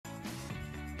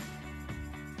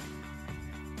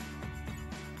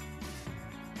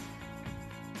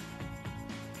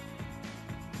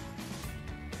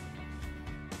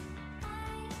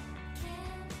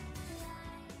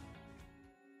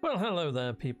Well, hello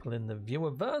there, people in the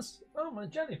viewerverse. Oh, my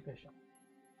jellyfish.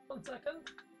 1 second.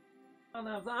 Can't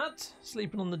have that.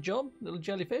 Sleeping on the job, little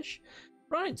jellyfish.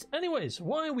 Right, anyways,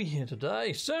 why are we here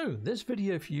today? So, this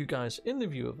video for you guys in the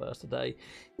viewerverse today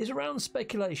is around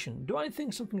speculation. Do I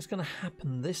think something's going to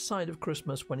happen this side of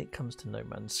Christmas when it comes to No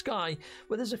Man's Sky?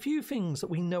 Well, there's a few things that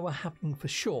we know are happening for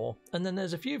sure, and then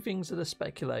there's a few things that are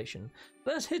speculation.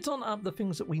 Let's hit on up the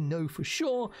things that we know for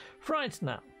sure right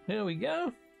now. Here we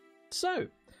go. So,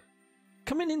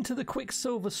 coming into the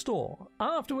Quicksilver store,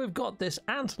 after we've got this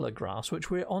antler grass, which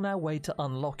we're on our way to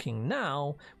unlocking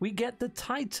now, we get the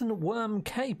Titan Worm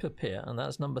Cape appear, and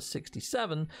that's number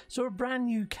 67. So a brand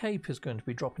new cape is going to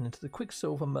be dropping into the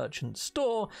Quicksilver merchant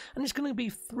store, and it's going to be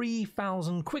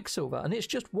 3,000 Quicksilver, and it's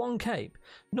just one cape.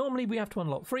 Normally we have to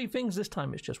unlock 3 things, this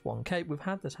time it's just one cape. We've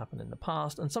had this happen in the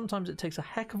past, and sometimes it takes a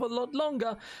heck of a lot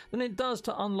longer than it does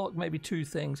to unlock maybe 2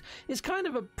 things. It's kind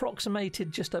of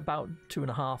approximated just about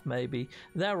 2.5 maybe.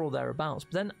 There or thereabouts.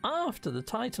 But then after the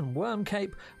Titan Worm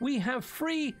Cape, we have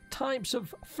 3 types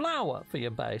of flower for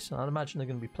your base, and I'd imagine they're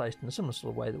going to be placed in a similar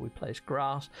sort of way that we place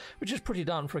grass, which is pretty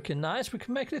darn freaking nice. We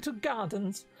can make little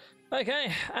gardens.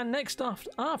 Okay, and next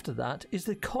after that is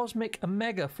the Cosmic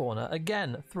Mega Fauna.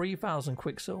 Again, 3,000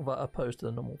 Quicksilver opposed to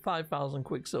the normal 5,000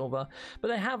 Quicksilver, but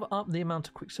they have upped the amount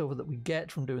of Quicksilver that we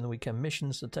get from doing the weekend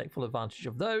missions, so take full advantage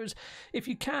of those. If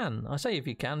you can, I say if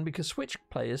you can, because Switch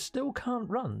players still can't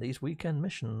run these weekend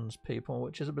missions, people,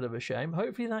 which is a bit of a shame.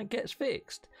 Hopefully that gets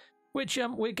fixed, which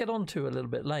we'll get onto a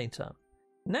little bit later.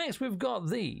 Next, we've got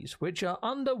these, which are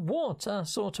underwater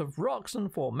sort of rocks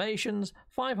and formations,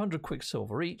 500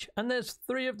 Quicksilver each, and there's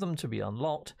 3 of them to be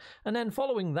unlocked. And then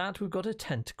following that, we've got a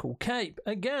Tentacle Cape,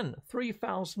 again,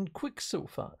 3,000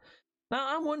 Quicksilver.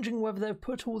 Now, I'm wondering whether they've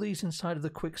put all these inside of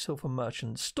the Quicksilver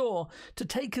Merchant store to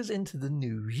take us into the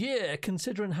new year,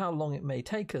 considering how long it may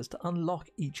take us to unlock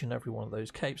each and every one of those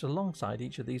capes alongside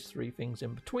each of these 3 things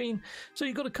in between. So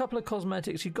you've got a couple of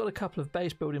cosmetics, you've got a couple of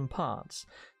base building parts.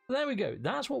 There we go.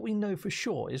 That's what we know for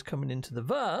sure is coming into the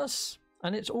verse,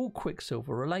 and it's all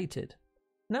Quicksilver related.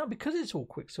 Now, because it's all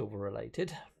Quicksilver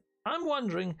related, I'm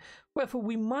wondering whether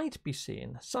we might be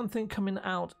seeing something coming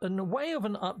out in a way of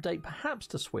an update perhaps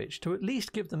to Switch to at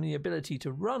least give them the ability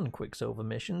to run Quicksilver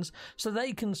missions so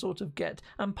they can sort of get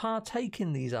and partake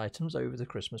in these items over the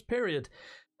Christmas period.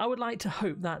 I would like to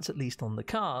hope that's at least on the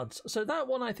cards, so that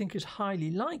one I think is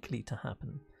highly likely to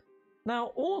happen.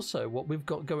 Now, also what we've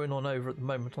got going on over at the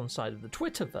moment on the side of the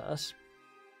Twitterverse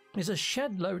is a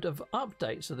shed load of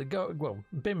updates that are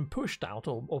been pushed out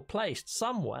or placed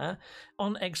somewhere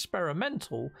on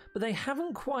experimental, but they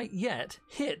haven't quite yet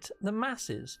hit the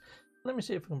masses. Let me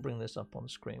see if I can bring this up on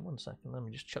screen. 1 second. Let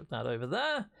me just chuck that over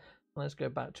there. Let's go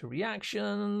back to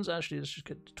reactions. Actually, let's just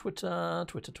get to Twitter.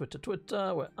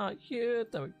 Twitter. Where are you?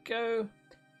 There we go.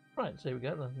 Right, so here we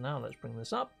go. Now let's bring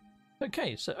this up.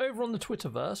 Okay, so over on the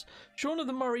Twitterverse, Shaun of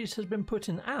the Murrays has been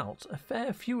putting out a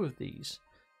fair few of these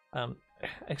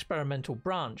experimental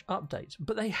branch updates,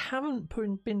 but they haven't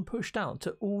been pushed out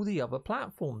to all the other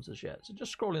platforms as yet. So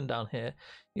just scrolling down here,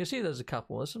 you'll see there's a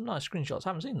couple. There's some nice screenshots. I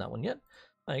haven't seen that one yet.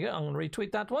 There you go. I'm going to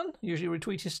retweet that one. Usually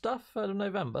retweet his stuff 3rd of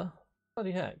November.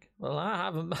 Bloody heck. Well,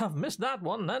 I've missed that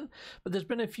one then. But there's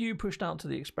been a few pushed out to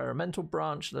the experimental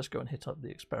branch. Let's go and hit up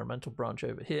the experimental branch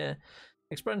over here.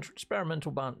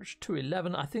 Experimental branch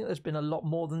 211. I think there's been a lot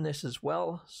more than this as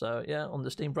well. So yeah, on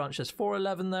the Steam branch there's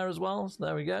 411 there as well. So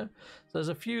there we go. So there's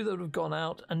a few that have gone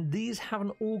out, and these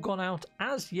haven't all gone out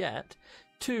as yet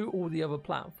to all the other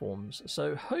platforms.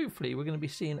 So hopefully we're going to be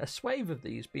seeing a swathe of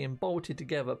these being bolted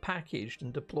together, packaged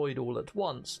and deployed all at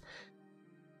once.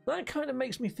 That kind of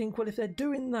makes me think, well, if they're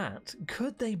doing that,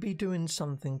 could they be doing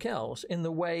something else in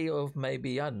the way of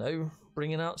maybe, I don't know,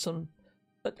 bringing out some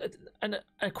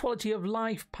a quality of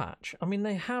life patch? I mean,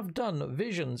 they have done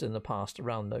Visions in the past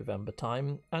around November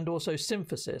time, and also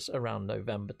Synthesis around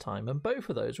November time, and both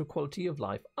of those were quality of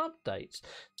life updates.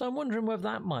 So I'm wondering whether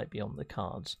that might be on the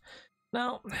cards.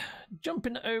 Now,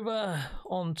 jumping over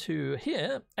onto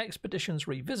here, Expeditions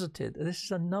Revisited. This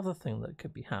is another thing that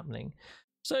could be happening.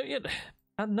 So yeah,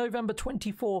 on November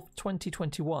 24th,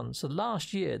 2021, so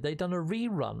last year, they'd done a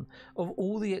rerun of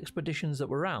all the expeditions that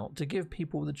were out to give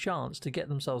people the chance to get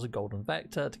themselves a Golden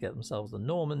Vector, to get themselves the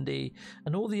Normandy,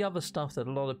 and all the other stuff that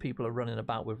a lot of people are running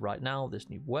about with right now, this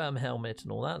new worm helmet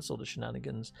and all that sort of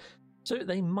shenanigans. So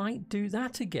they might do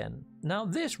that again. Now,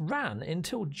 this ran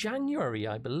until January,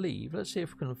 I believe. Let's see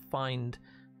if we can find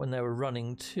when they were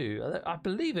running to. I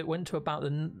believe it went to about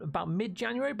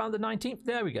mid-January, about the 19th.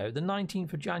 There we go. The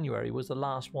 19th of January was the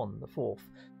last one, the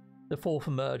fourth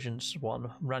emergence one,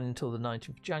 ran until the 19th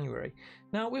of January.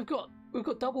 Now we've got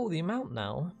double the amount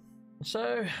now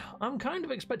So I'm kind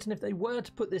of expecting if they were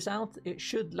to put this out, it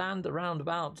should land around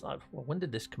about, well, when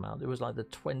did this come out? It was like the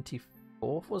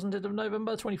 24th, wasn't it, of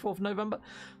November? 24th of November?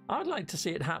 I'd like to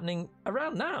see it happening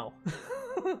around now.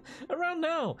 Around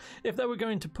now. If they were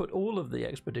going to put all of the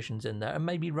expeditions in there and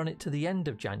maybe run it to the end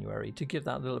of January to give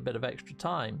that little bit of extra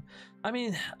time. I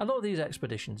mean, a lot of these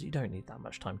expeditions, you don't need that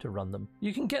much time to run them.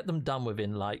 You can get them done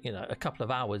within, like, you know, a couple of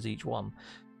hours each one.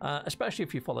 Especially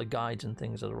if you follow guides and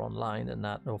things that are online and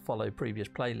that, or follow previous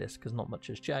playlists, because not much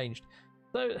has changed.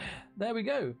 So there we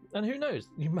go. And who knows,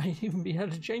 you may even be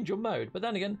able to change your mode. But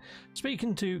then again,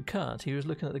 speaking to Kurt, he was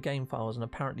looking at the game files, and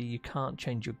apparently you can't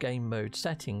change your game mode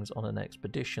settings on an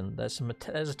expedition. There's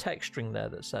a text string there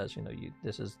that says, you know,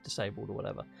 this is disabled or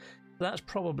whatever. That's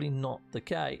probably not the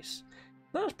case.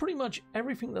 That's pretty much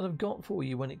everything that I've got for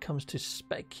you when it comes to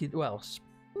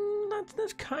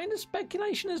that's kind of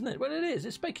speculation, isn't it? Well, it is.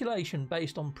 It's speculation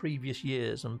based on previous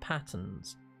years and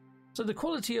patterns. So the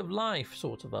quality of life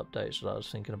sort of updates that I was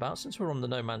thinking about, since we're on the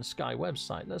No Man's Sky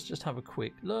website, let's just have a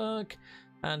quick look.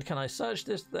 And can I search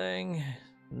this thing?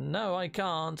 No, I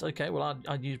can't. Okay, well,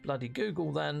 I'd use bloody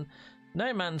Google then.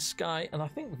 No Man's Sky, and I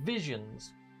think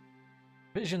Visions.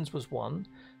 Visions was one.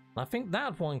 I think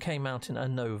that one came out in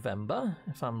November,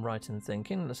 if I'm right in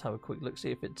thinking. Let's have a quick look, see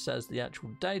if it says the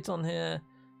actual date on here.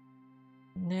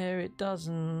 No, it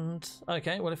doesn't.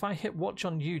 Okay, well, if I hit watch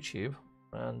on YouTube,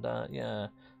 and yeah,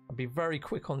 I'll be very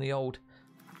quick on the old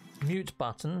mute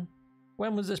button.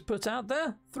 When was this put out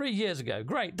there? 3 years ago.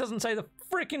 Great. Doesn't say the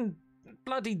freaking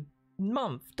bloody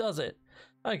month, does it?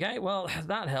 Okay, well,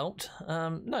 that helped.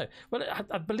 No, well,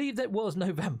 I believe that was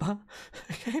November.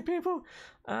 Okay, people.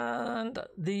 And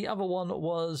the other one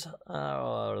was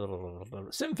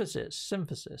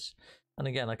Synthesis. And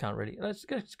again, I can't really... Let's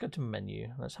go to menu.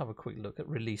 Let's have a quick look at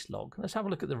release log. Let's have a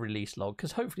look at the release log,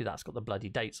 because hopefully that's got the bloody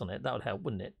dates on it. That would help,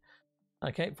 wouldn't it?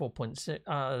 Okay, 4.6.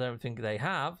 I don't think they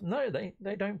have. No, they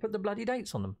don't put the bloody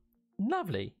dates on them.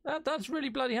 Lovely. That's really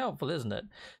bloody helpful, isn't it?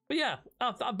 But yeah,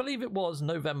 I believe it was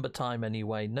November time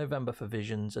anyway. November for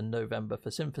Visions and November for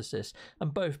Synthesis,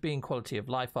 and both being quality of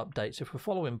life updates. If we're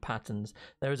following patterns,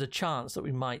 there is a chance that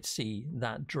we might see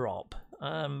that drop.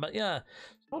 But yeah,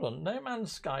 hold on. No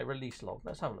Man's Sky release log.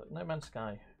 Let's have a look. No Man's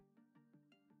Sky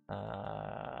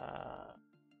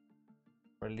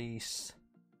release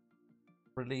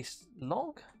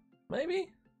log,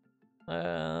 maybe.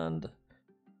 And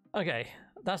okay,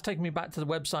 that's taking me back to the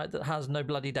website that has no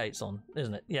bloody dates on,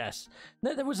 isn't it? Yes.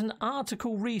 No, there was an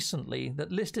article recently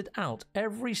that listed out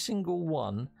every single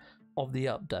one of the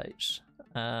updates.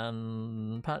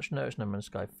 And patch notes, No Man's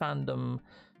Sky fandom,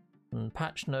 and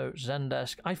patch notes,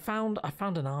 Zendesk. I found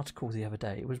an article the other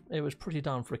day. It was pretty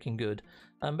darn freaking good.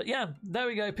 But yeah, there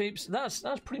we go, peeps. That's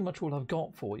pretty much all I've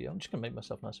got for you. I'm just gonna make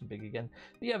myself nice and big again.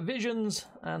 But yeah, Visions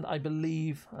and I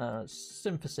believe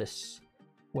Synthesis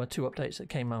were two updates that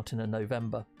came out in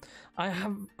November.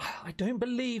 I don't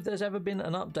believe there's ever been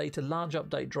an update, a large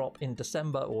update drop in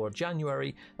December or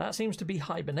January. That seems to be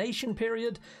hibernation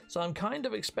period, so I'm kind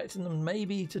of expecting them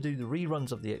maybe to do the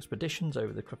reruns of the expeditions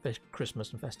over the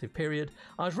Christmas and festive period.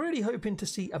 I was really hoping to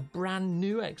see a brand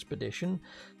new expedition,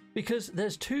 because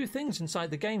there's two things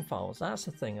inside the game files. That's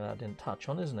the thing that I didn't touch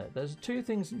on, isn't it? There's two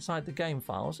things inside the game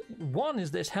files. One is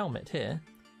this helmet here.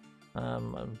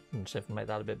 Let's see if I can make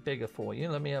that a bit bigger for you.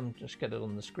 Let me just get it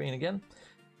on the screen again.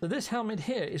 So this helmet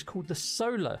here is called the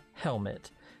Solar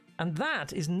Helmet, and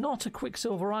that is not a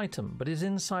Quicksilver item, but is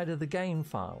inside of the game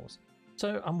files.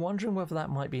 So I'm wondering whether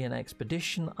that might be an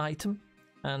expedition item,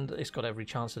 and it's got every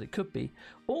chance that it could be.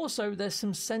 Also, there's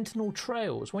some Sentinel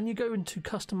trails. When you go in to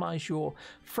customize your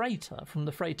freighter from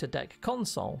the freighter deck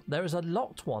console, there is a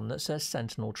locked one that says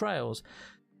Sentinel trails.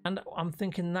 And I'm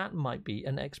thinking that might be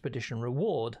an expedition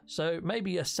reward. So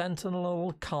maybe a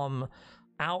Sentinel come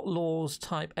Outlaws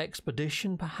type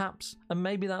expedition, perhaps. And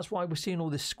maybe that's why we're seeing all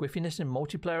this squiffiness in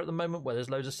multiplayer at the moment, where there's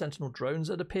loads of Sentinel drones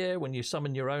that appear when you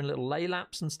summon your own little lay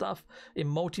laps and stuff in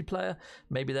multiplayer.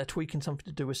 Maybe they're tweaking something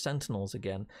to do with Sentinels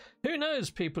again. Who knows,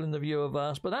 people in the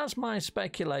viewerverse? But that's my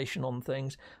speculation on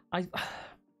things.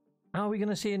 Are we going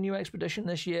to see a new expedition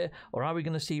this year, or are we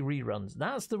going to see reruns?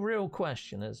 That's the real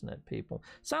question, isn't it, people?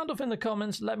 Sound off in the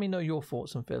comments. Let me know your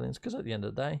thoughts and feelings, because at the end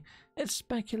of the day, it's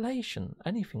speculation.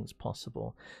 Anything's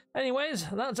possible. Anyways,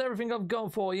 that's everything I've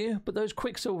got for you. But those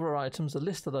Quicksilver items, the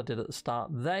list that I did at the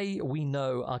start, we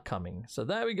know are coming. So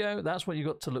there we go. That's what you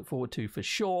got to look forward to for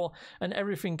sure. And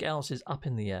everything else is up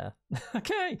in the air.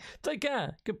 Okay, take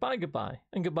care. Goodbye,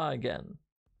 and goodbye again.